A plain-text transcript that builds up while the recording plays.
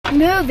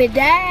Movie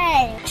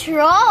day.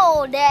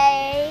 Troll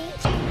day.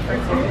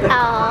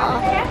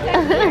 Oh.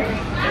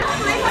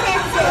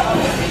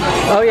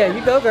 Oh yeah,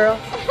 you go, girl.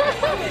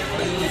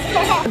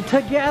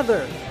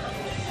 Together.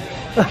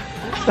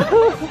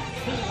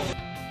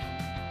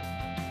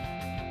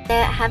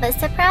 I have a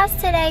surprise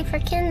today for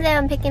Kinsley.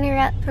 I'm picking her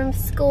up from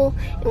school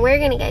and we're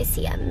gonna go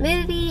see a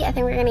movie. I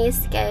think we're gonna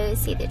go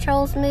see the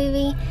Trolls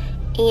movie.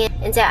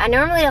 And so I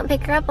normally don't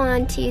pick her up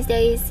on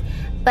Tuesdays,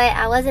 but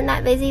I wasn't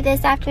that busy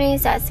this afternoon,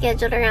 so I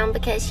scheduled around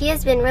because she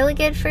has been really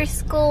good for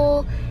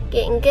school,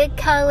 getting good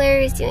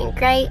colors, doing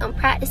great on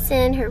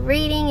practicing her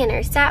reading and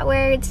her sight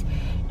words.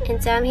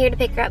 And so I'm here to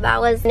pick her up, but I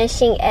was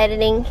finishing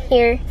editing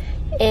here.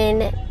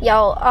 And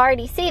y'all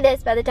already see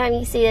this by the time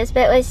you see this,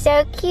 but it was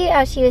so cute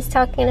how she was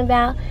talking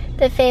about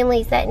the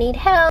families that need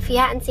help. If you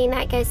hadn't seen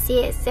that, go see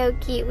it. It's so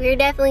cute. We're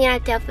definitely gonna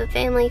have to help a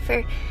family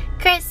for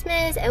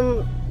Christmas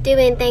and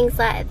doing things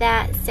like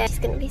that. So it's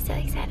gonna be so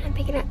excited. I'm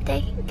picking up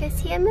today to go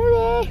see a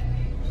movie.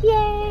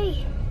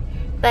 Yay!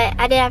 But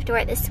I did have to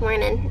work this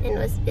morning and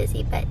was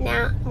busy, but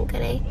now I'm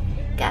gonna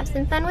go have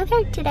some fun with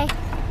her today.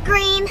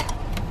 Green.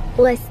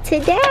 What's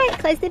today?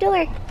 Close the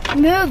door.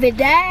 Movie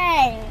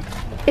day.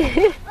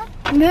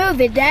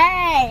 Movie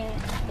day.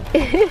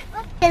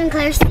 Can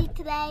Claire sleep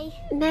today?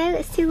 No,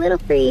 it's too little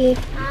for you.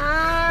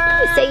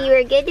 So you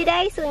were good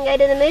today, so we can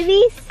go to the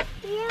movies?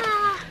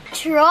 Yeah.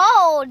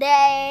 Troll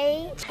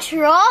day.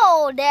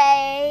 Troll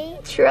day.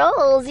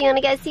 Trolls. You want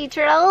to go see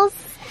Trolls?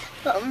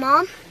 But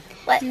Mom,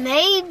 What?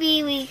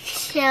 maybe we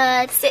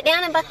should Sit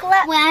down and buckle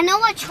up. Well, I know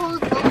what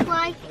trolls look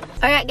like.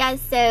 Alright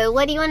guys, so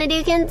what do you want to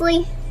do,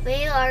 Kinsley?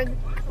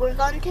 We're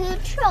going to the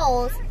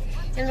Trolls,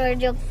 and we're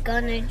just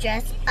gonna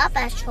dress up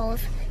as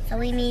trolls. So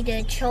we need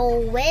a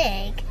troll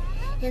wig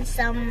and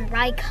some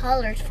bright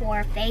colors for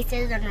our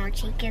faces and our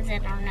cheeks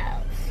and our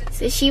nose.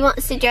 So she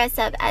wants to dress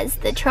up as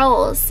the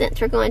Trolls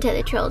since we're going to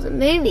the Trolls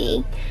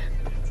movie.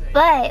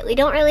 But we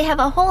don't really have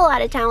a whole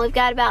lot of time. We've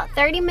got about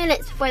 30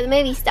 minutes before the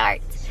movie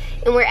starts.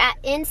 And we're at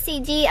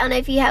NCG. I don't know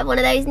if you have one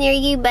of those near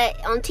you,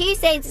 but on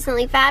Tuesdays it's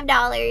only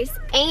 $5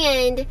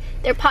 and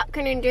their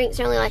popcorn and drinks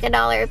are only like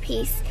 $1 a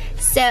piece.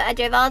 So I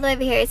drove all the way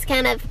over here. It's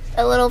kind of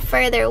a little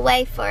further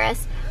away for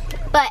us.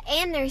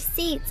 And their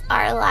seats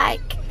are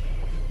like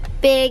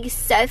big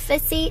sofa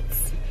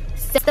seats.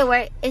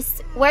 So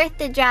it's worth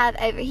the drive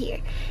over here.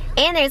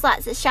 And there's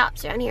lots of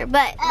shops around here.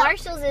 But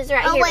Marshall's is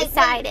right here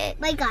beside it.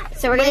 Wait, guys.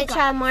 So we're going to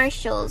try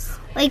Marshall's.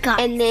 Wait, guys.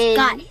 And then,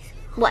 guys.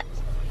 What?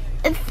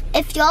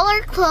 If y'all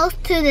are close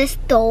to this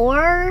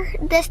door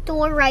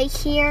right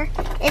here,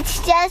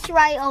 it's just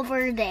right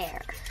over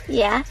there.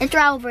 Yeah. It's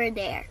right over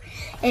there.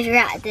 If you're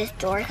at this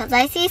door, because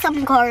I see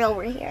some cars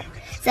over here.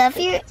 So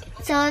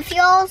if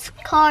y'all's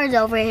car's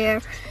over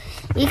here,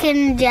 you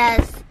can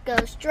just go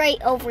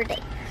straight over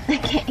there.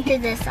 Okay. To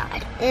this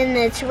side. And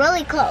it's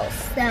really close.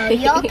 So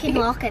y'all can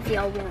walk if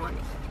y'all want.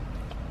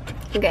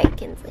 Great,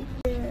 Kinsley.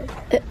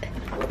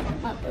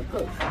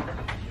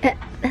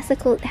 That's a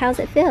cool. How's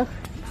it feel?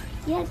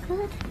 Yeah,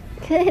 good.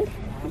 Good.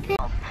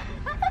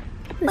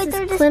 This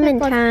is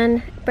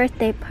Clementine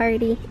birthday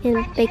party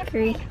in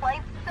bakery.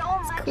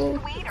 It's cool.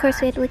 Of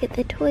course, we had to look at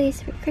the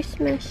toys for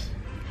Christmas.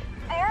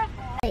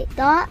 Wait,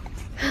 Dot.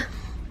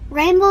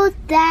 Rainbow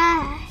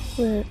Dash.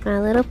 Look, My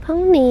Little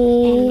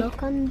Pony. And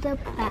look on the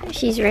back.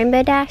 She's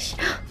Rainbow Dash.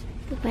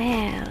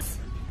 Wow.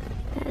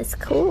 That is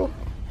cool.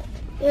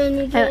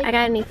 And Oh, I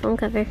got a new phone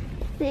cover.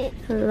 I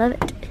love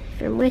it.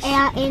 From Wish.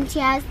 And she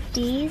has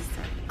these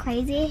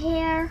crazy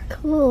hair,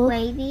 Cool.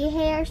 wavy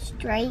hair,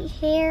 straight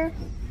hair,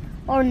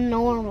 or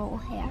normal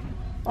hair.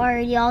 Or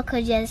y'all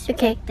could just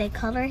pick the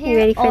color hair. You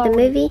ready for the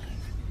movie?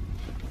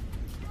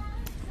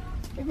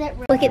 Is it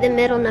Look at the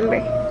middle number.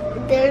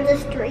 There's a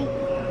street.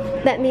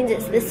 That means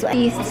it's this way.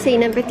 You see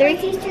number 3? I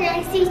see street,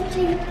 I see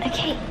street.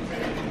 Okay.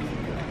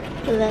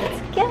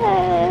 Let's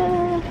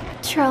go.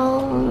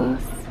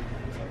 Trolls.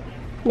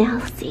 Now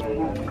see.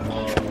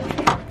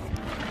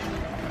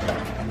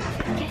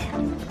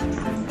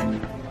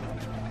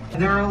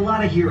 There are a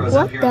lot of heroes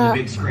up here on the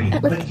big screen,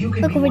 but you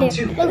can be one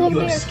too. You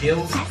have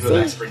skills, you have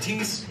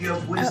expertise, you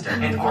have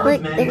wisdom, and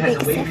Art Man has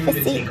a way for you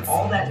to take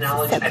all that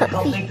knowledge and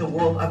help make the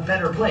world a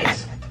better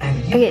place.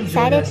 And you can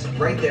join us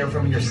right there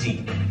from your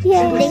seat.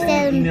 Yeah. Simply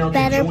send an email to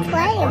Better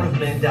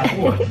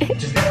join@artofmen.org.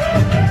 Just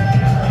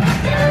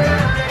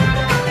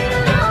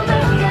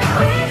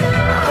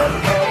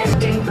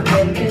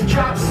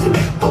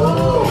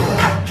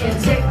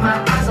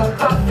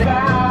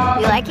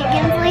You like it,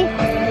 Kinsley?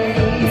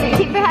 Is it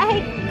too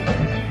bright?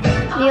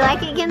 Do you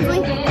like it,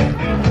 Kinsley?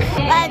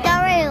 I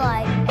don't really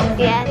like.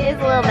 Yeah, there's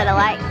a little bit of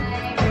light.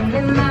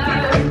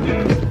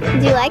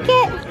 Do you like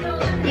it?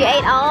 You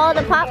ate all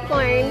the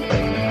popcorn.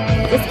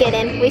 Just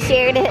kidding, we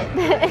shared it.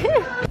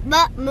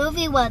 What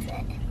movie was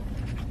it?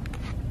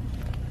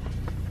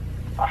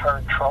 I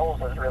heard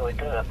Trolls is really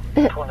good.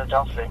 Which one did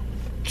y'all see?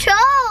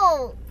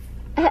 Trolls!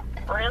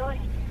 Really?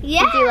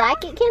 Yeah. Did you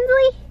like it,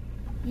 Kinsley?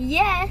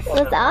 Yes. It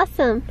was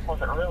awesome. Was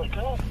it really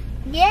good?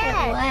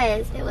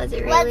 Yes. It was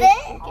really Was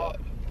it? good.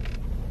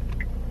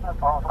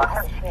 That's awesome. I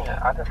haven't seen it.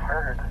 I just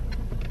heard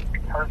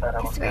heard that.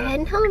 Because we're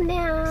heading home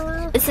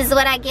now. This is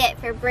what I get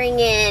for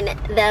bringing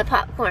the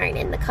popcorn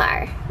in the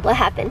car. What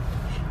happened?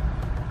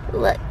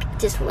 Look,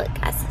 just look,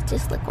 guys.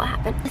 Just look what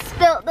happened. I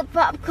spilled the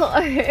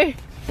popcorn.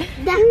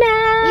 No.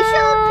 You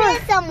should put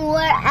it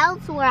somewhere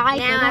else where I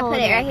can Now I hold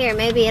put it right here.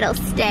 Maybe it'll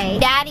stay.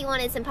 Daddy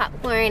wanted some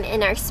popcorn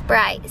in our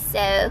Sprite.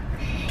 So,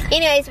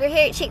 anyways, we're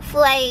here at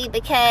Chick-fil-A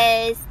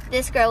because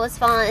this girl was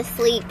falling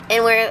asleep.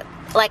 And we're,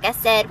 like I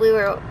said, we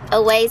were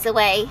a ways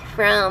away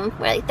from,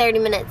 we're like 30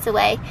 minutes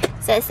away.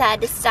 So I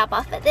decided to stop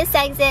off at this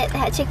exit that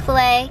had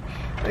Chick-fil-A.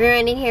 We're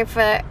running here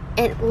for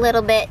a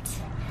little bit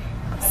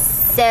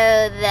so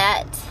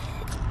that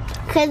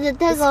because it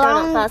took a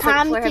long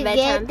time to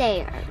get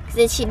there. Because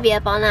then she'd be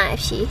up all night if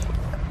she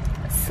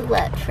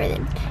slept for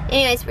them.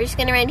 Anyways, we're just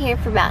gonna run here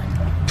for about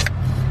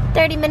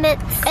 30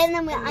 minutes. And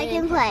then I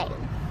can play.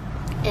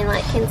 And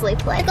let Kinsley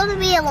play. It's gonna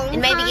be a long time.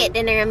 And maybe get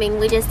dinner. I mean,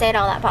 we just ate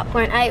all that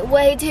popcorn. I ate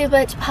way too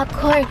much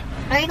popcorn.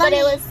 But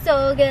it was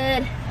so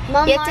good.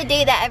 Mom, you have to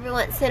do that every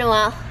once in a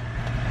while.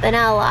 But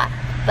not a lot.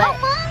 But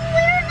Mom,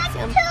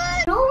 we're next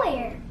to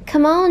nowhere.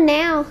 come on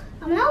now.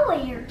 I'm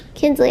nowhere.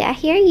 Kinsley, I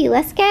hear you.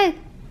 Let's go.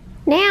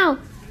 Now.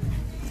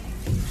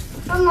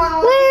 Come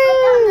on, Woo. let's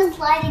go down the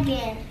slide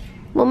again.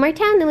 One more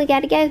time, then we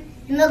gotta go.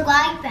 And the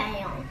glide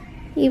down.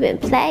 You've been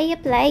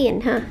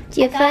playing, huh? Did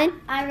you have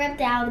fun? I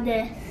ripped out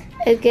this.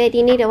 Oh, good.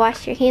 You need to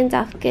wash your hands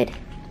off. Good.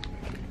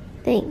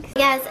 Thanks.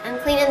 Guys, I'm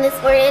cleaning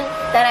this morning.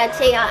 Thought I'd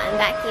show y'all I'm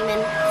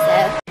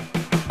vacuuming, so.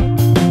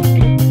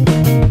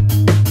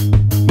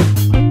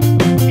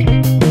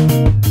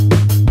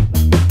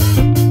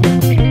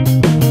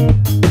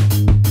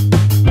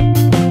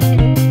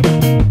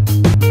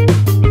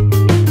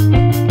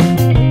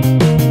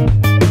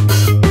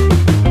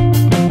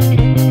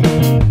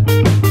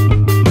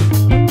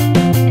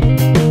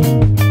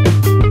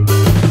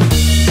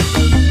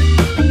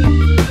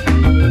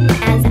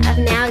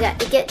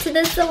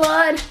 The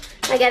salon.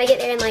 I gotta get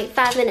there in like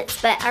 5 minutes,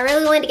 but I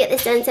really wanted to get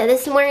this done. So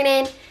this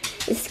morning,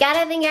 just got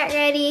up and got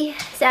ready,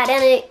 sat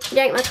down and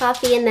drank my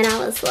coffee, and then I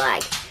was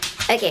like,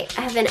 okay,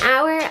 I have an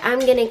hour, I'm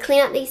gonna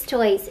clean up these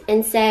toys.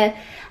 And so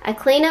I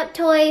clean up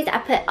toys, I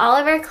put all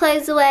of our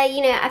clothes away.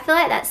 You know, I feel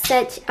like that's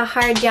such a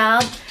hard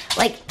job,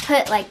 like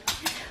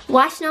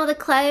washing all the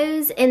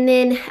clothes and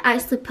then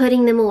actually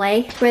putting them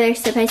away where they're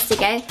supposed to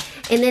go.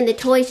 And then the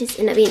toys just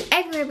end up being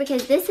everywhere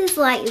because this is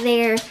like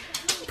their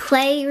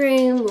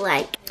playroom,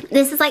 like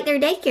this is like their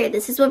daycare.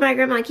 This is where my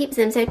grandma keeps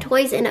them, so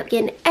toys end up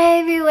getting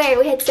everywhere.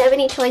 We had so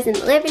many toys in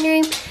the living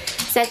room,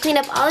 so I cleaned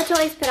up all the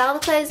toys, put all the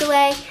clothes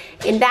away,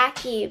 and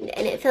vacuumed,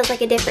 and it feels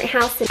like a different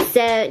house.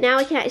 So now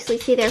we can actually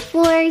see their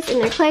floors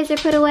and their clothes are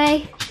put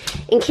away.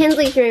 And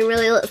Kinsley's room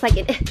really looks like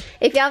it.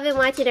 If y'all been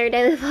watching our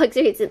daily vlogs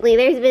recently,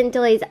 there's been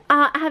toys.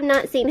 I have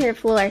not seen her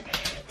floor.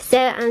 So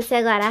I'm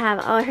so glad I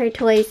have all her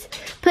toys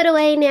put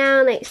away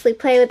now and actually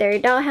play with their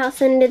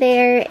dollhouse under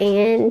there.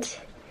 And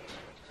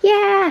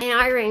yeah, in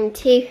our room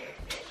too,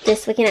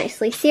 just we can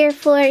actually see our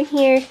floor in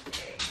here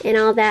and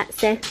all that.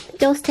 So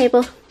Joel's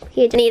table,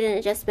 he need an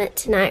adjustment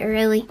tonight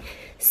really.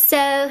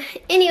 So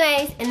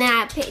anyways, and then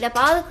I picked up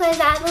all the clothes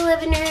out of the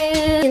living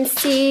room. You can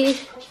see,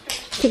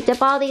 picked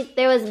up all these,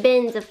 there was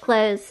bins of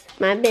clothes,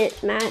 my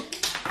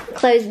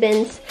clothes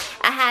bins.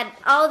 I had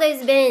all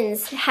those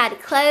bins,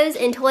 had clothes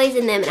and toys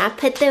in them, and I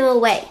put them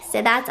away.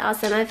 So that's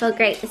awesome. I feel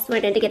great this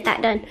morning to get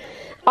that done.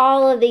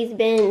 All of these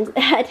bins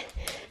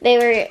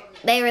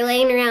they were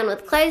laying around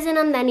with clothes in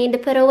them that I need to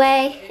put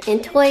away,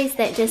 and toys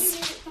that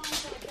just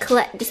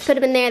put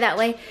them in there. That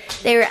way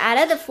they were out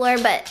of the floor.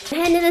 But I'm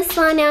heading to the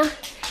salon now.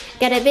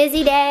 Got a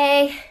busy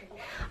day,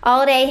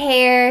 all day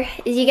hair.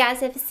 As you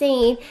guys have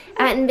seen,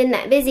 I hadn't been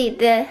that busy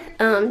the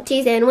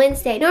Tuesday and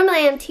Wednesday. Normally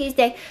I am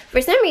Tuesday.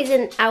 For some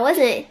reason I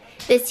wasn't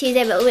this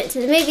Tuesday, but we went to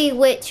the movie,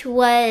 which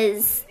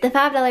was the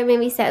 $5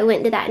 movie, so I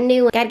went to that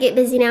new one. Gotta get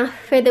busy now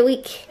for the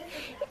week.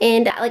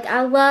 And like,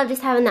 I love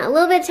just having that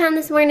little bit of time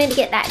this morning to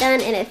get that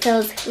done, and it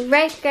feels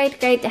great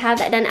to have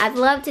that done. I'd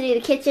love to do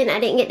the kitchen.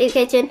 I didn't get to do the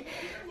kitchen.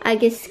 I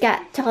just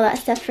got to all that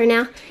stuff for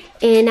now,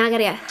 and now I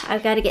gotta go.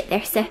 I've gotta get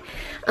there. So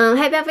hope you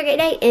have a great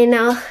day, and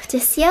I'll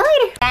just see y'all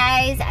later.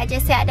 Guys, I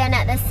just got done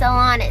at the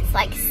salon. It's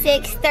like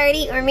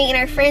 6:30. We're meeting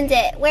our friends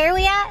at, where are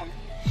we at?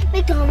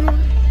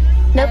 McDonald's.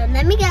 Nope.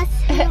 Let me guess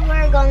who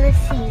we're gonna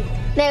see.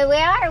 No,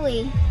 where are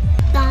we?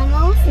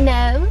 McDonald's.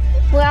 No,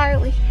 where are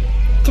we?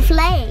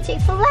 Chick-fil-A.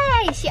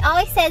 Chick-fil-A. She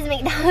always says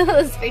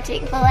McDonald's for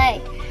Chick-fil-A.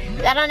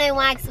 I don't know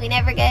why, because we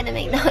never go to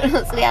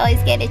McDonald's. We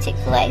always go to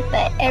Chick-fil-A,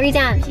 but every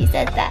time she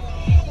says that.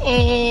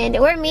 And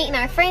we're meeting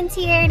our friends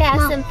here to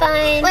have some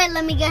fun. Wait,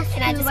 let me guess.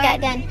 And I just got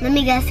done. Let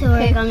me guess who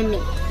we're gonna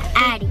meet.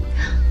 Addie.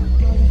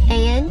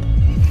 And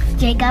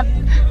Jacob.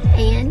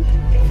 And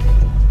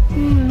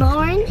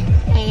Lauren.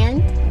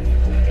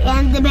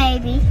 And the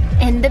baby.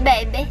 And the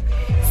baby.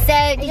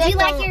 So, did you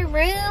like your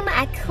room?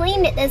 I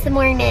cleaned it this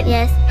morning.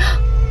 Yes.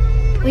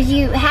 Was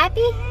you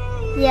happy?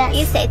 Yes.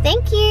 You say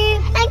thank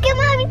you. Thank you,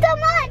 Mommy, so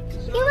much.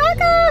 You're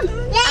welcome.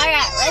 Yes.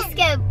 Alright, let's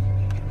go.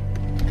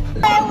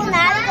 Where will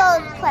Addie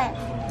go to play?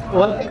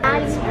 What?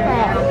 Addie's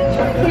play.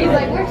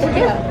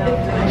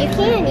 You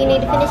can. You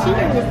need to finish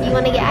eating this. You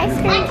want to get ice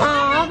cream? But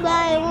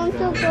I want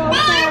to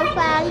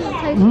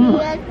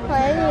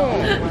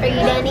Are you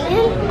done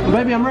eating?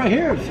 Baby, I'm right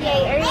here. She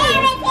ate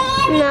earlier.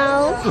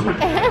 No.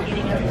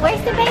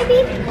 Where's the baby?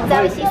 Is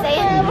that what she's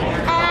saying?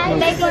 The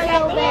baby's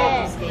right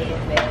there.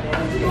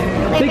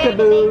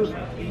 Peekaboo.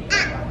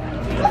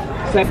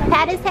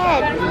 Pat his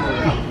head.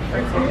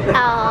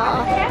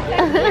 Aww.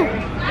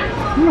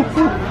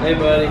 Hey,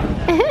 buddy.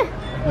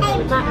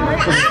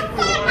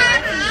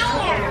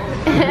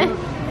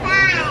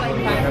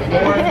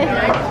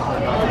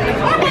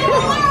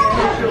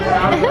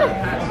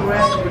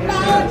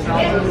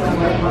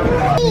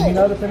 You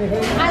notice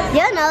anything?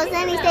 You notice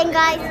anything,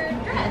 guys?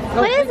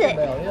 What is it?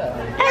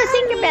 Yeah. Oh,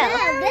 Tinkerbell.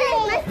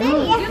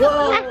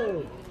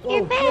 Whoa!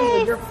 Your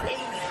face.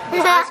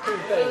 Ice cream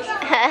face.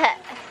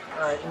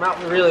 Alright, you might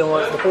really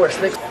want it before it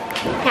sticks.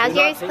 How's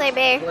yours, Claire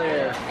Bear?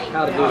 Claire,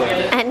 how to do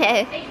that. I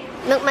know.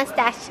 Milk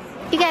mustache.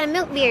 You got a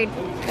milk beard.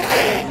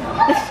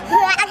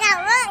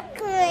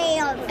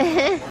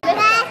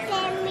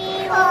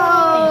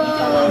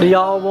 Do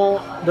y'all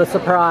want the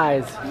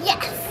surprise?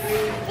 Yes.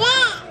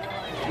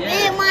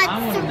 We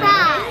want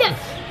surprise.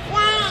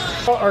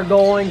 Y'all are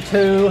going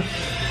to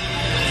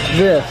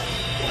this.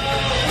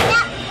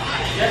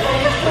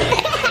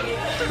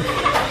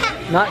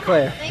 Not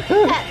Claire.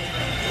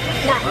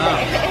 Not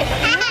Claire.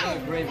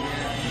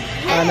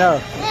 I know.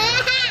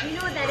 You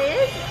know what that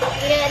is?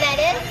 You know what that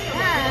is?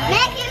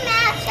 Mickey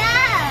Mouse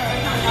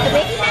Show. The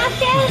Mickey Mouse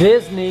Show?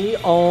 Disney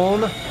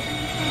on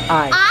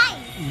Ice. Ice.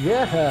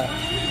 Yeah.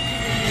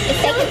 It's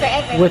taking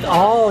forever. With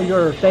all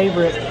your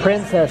favorite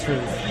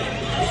princesses.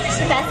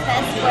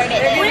 Fast forward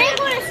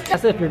it.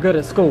 That's if you're good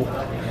at school.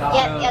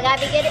 Yep, you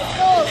gotta be good at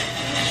school.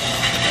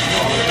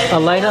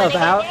 Elena of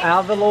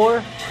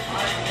Alvalor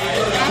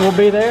will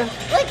be there.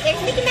 Look,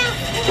 there's Mickey Mouse.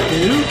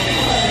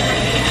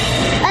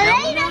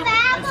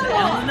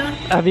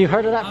 Have you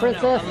heard of that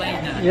princess?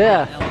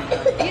 Yeah.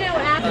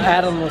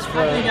 Adam was for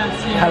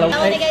Halloween. I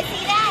wanna go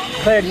see that.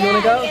 Claire, do you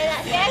wanna go? Go to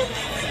that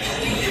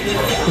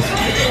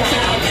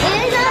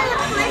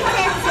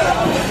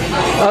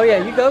Oh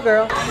yeah, you go,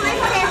 girl.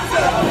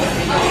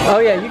 Oh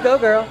yeah, you go,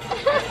 girl.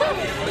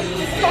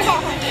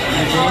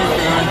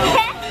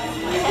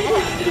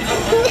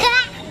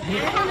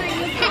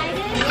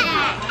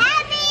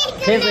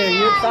 Kinsley, are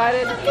you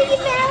excited?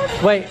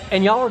 Wait,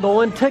 and y'all are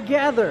going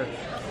together.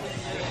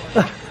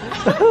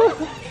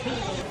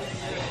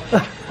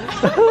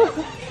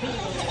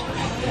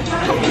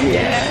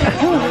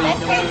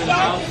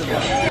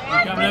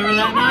 Coming over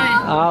that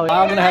night? Oh,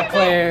 I'm gonna have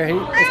Claire.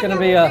 It's gonna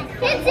be a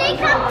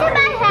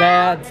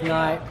dad's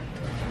night.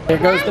 Here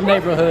goes the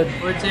neighborhood.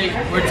 We're taking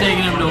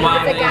him to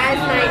Wild It's a guy's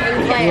night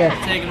and Claire. Yeah,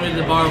 We're taking him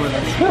to the bar with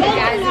us. The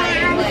guy's night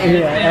and Claire.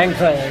 yeah, and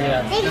Claire,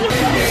 yeah. I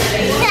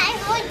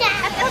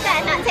feel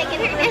bad not taking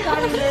her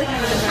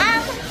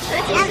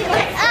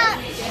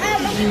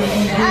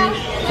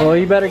now. Well,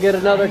 you better get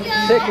another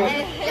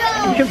ticket.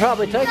 You can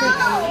probably take her.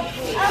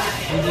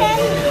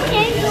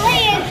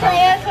 Can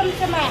Claire come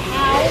to my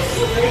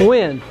house?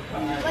 When?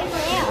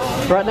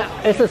 Right now,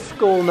 it's a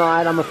school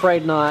night. I'm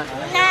afraid not. No, I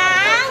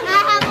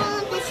have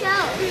one to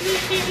show.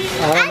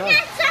 I don't know.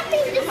 got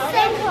something to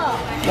say.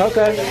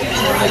 Okay.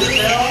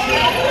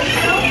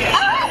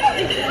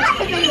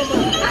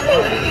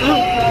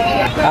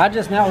 I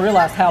just now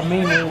realized how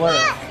mean we were.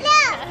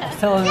 I was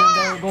telling them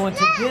they were going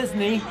to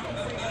Disney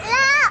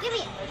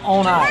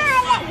on Ice.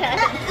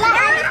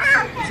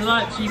 It's a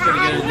lot cheaper to go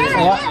to Disney.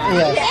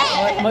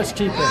 Yeah, much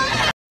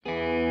cheaper.